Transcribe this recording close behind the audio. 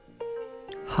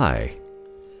Hi.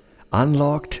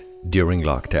 Unlocked during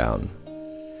lockdown.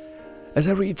 As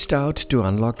I reached out to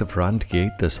unlock the front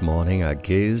gate this morning, I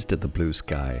gazed at the blue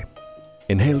sky,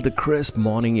 inhaled the crisp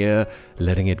morning air,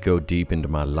 letting it go deep into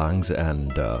my lungs,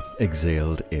 and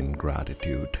exhaled in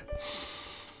gratitude.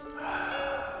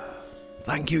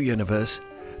 Thank you, universe,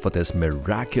 for this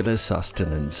miraculous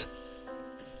sustenance.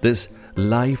 This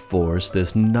life force,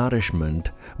 this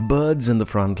nourishment. Birds in the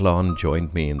front lawn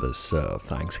joined me in this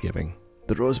Thanksgiving.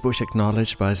 The rosebush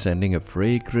acknowledged by sending a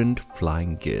fragrant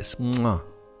flying kiss. Mwah.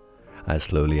 I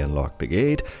slowly unlocked the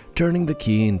gate, turning the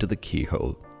key into the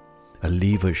keyhole. A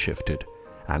lever shifted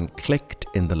and clicked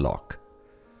in the lock.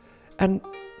 And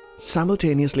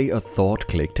simultaneously a thought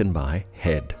clicked in my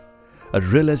head. A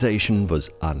realization was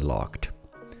unlocked.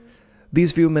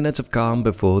 These few minutes of calm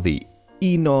before the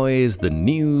e-noise, the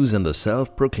news, and the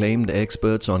self-proclaimed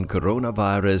experts on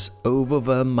coronavirus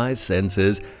overwhelmed my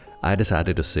senses. I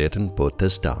decided to sit and put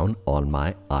this down on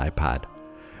my iPad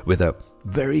with a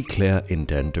very clear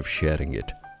intent of sharing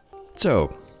it.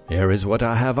 So, here is what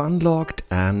I have unlocked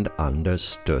and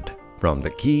understood from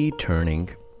the key turning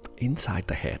inside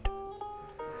the head.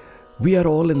 We are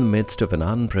all in the midst of an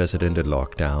unprecedented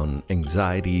lockdown.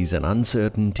 Anxieties and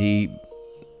uncertainty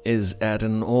is at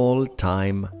an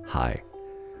all-time high.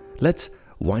 Let's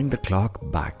wind the clock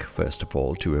back, first of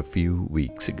all, to a few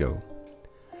weeks ago.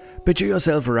 Picture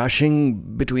yourself rushing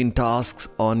between tasks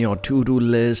on your to-do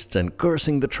lists and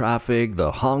cursing the traffic,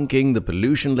 the honking, the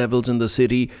pollution levels in the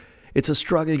city. It's a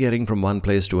struggle getting from one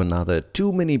place to another.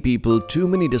 Too many people, too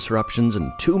many disruptions,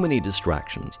 and too many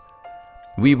distractions.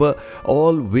 We were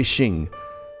all wishing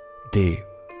they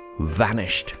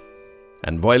vanished.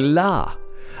 And voila!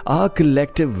 Our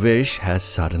collective wish has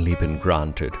suddenly been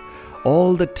granted.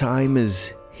 All the time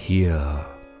is here.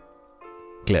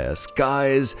 Clear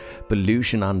skies,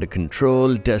 pollution under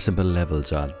control, decibel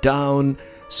levels are down,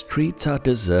 streets are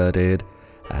deserted,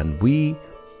 and we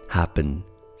have been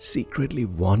secretly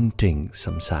wanting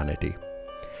some sanity.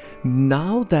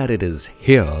 Now that it is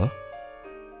here,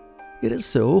 it is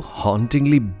so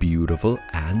hauntingly beautiful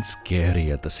and scary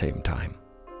at the same time.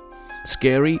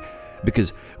 Scary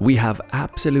because we have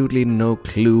absolutely no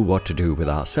clue what to do with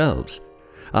ourselves.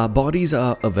 Our bodies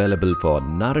are available for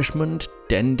nourishment,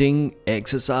 tending,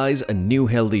 exercise, a new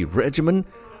healthy regimen,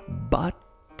 but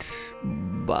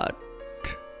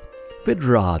we'd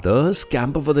rather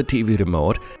scamper for the TV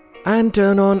remote and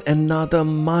turn on another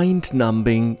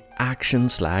mind-numbing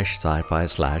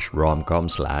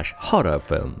action/sci-fi/rom-com/horror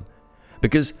film.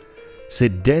 Because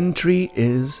sedentary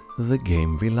is the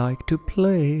game we like to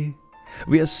play.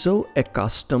 We are so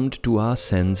accustomed to our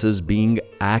senses being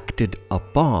acted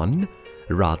upon.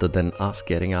 Rather than us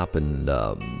getting up and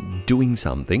doing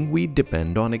something, we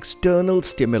depend on external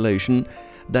stimulation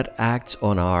that acts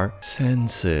on our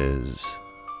senses.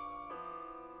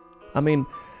 I mean,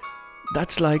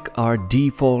 that's like our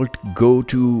default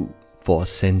go-to for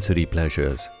sensory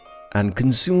pleasures. And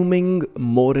consuming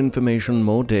more information,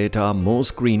 more data, more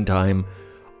screen time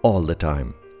all the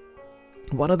time.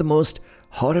 One of the most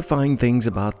horrifying things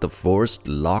about the forced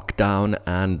lockdown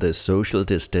and the social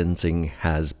distancing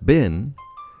has been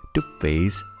to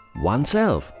face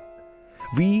oneself.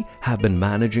 We have been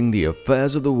managing the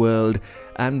affairs of the world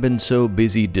and been so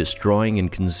busy destroying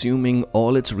and consuming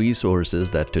all its resources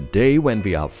that today, when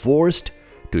we are forced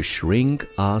to shrink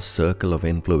our circle of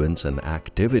influence and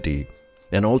activity,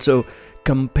 and also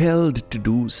compelled to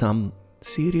do some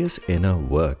serious inner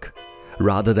work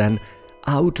rather than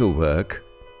outer work,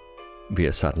 we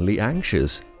are suddenly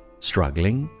anxious,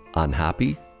 struggling,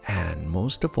 unhappy, and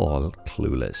most of all,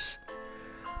 clueless.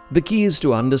 The key is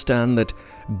to understand that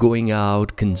going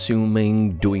out,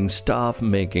 consuming, doing stuff,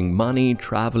 making money,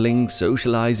 traveling,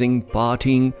 socializing,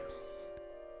 partying,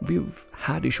 we've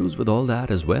had issues with all that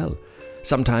as well.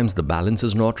 Sometimes the balance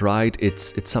is not right.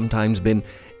 It's sometimes been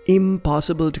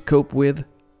impossible to cope with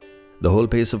the whole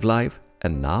pace of life.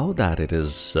 And now that it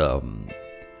is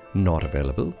not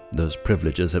available, those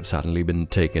privileges have suddenly been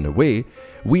taken away,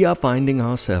 we are finding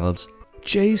ourselves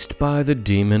chased by the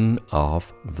demon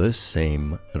of the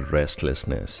same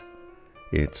restlessness.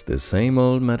 It's the same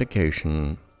old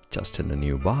medication, just in a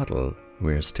new bottle.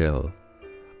 We're still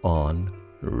on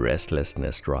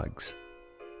restlessness drugs.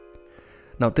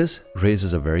 Now this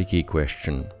raises a very key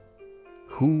question.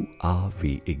 Who are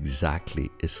we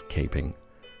exactly escaping?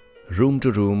 Room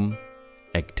to room,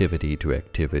 activity to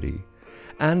activity.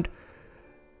 And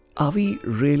are we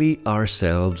really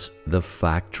ourselves the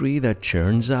factory that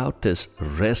churns out this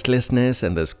restlessness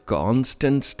and this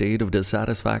constant state of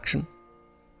dissatisfaction?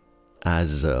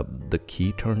 As the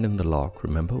key turned in the lock,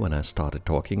 remember when I started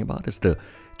talking about it? It's the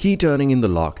key turning in the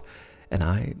lock and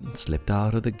I slipped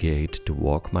out of the gate to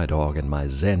walk my dog and my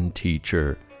Zen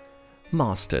teacher,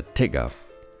 Master Tigger.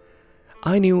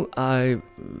 I knew I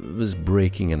was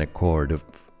breaking an accord of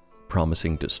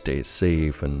promising to stay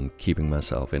safe and keeping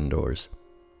myself indoors.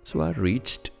 So I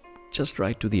reached just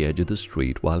right to the edge of the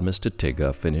street while Mr.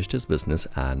 Tigger finished his business,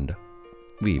 and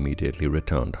we immediately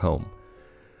returned home.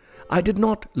 I did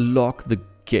not lock the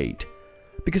gate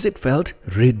because it felt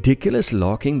ridiculous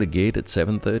locking the gate at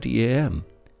 7:30 a.m.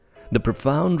 The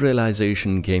profound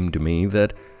realization came to me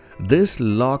that this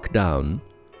lockdown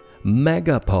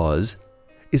megapause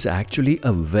is actually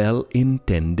a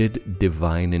well-intended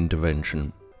divine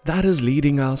intervention that is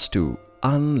leading us to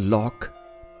unlock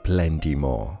plenty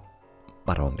more,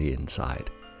 but on the inside.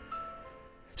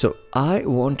 So I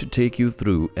want to take you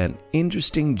through an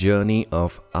interesting journey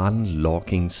of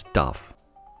unlocking stuff